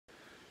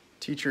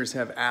Teachers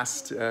have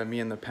asked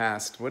me in the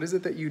past, what is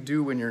it that you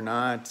do when you're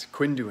not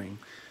Quindoing?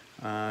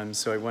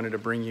 So I wanted to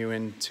bring you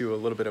into a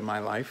little bit of my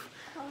life.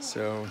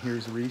 So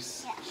here's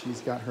Reese.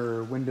 She's got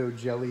her window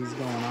jellies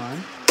going on.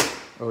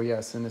 Oh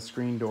yes, and the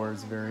screen door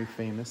is very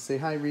famous. Say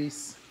hi,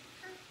 Reese.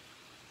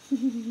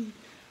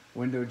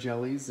 Window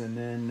jellies, and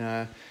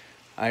then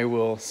I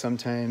will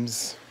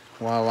sometimes,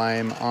 while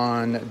I'm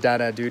on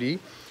dada duty,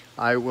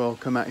 I will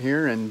come out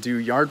here and do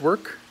yard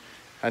work.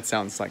 That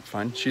sounds like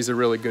fun. She's a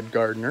really good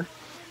gardener.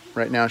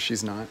 Right now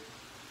she's not.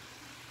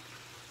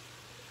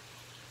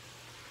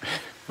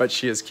 But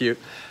she is cute.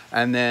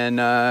 And then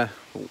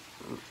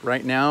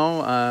right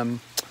now,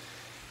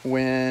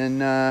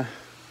 when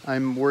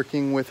I'm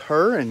working with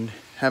her and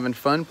having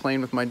fun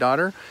playing with my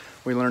daughter,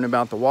 we learn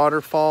about the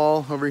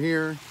waterfall over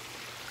here.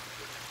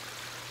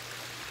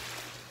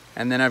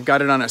 And then I've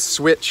got it on a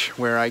switch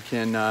where I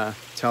can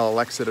tell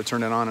Alexa to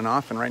turn it on and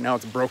off, and right now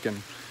it's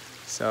broken.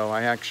 So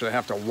I actually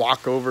have to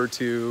walk over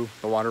to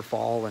the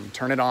waterfall and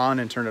turn it on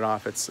and turn it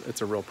off.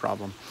 It's a real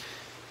problem.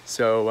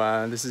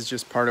 So this is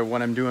just part of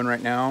what I'm doing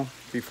right now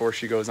before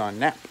she goes on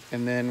nap.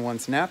 And then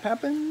once nap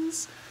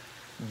happens,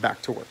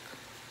 back to work.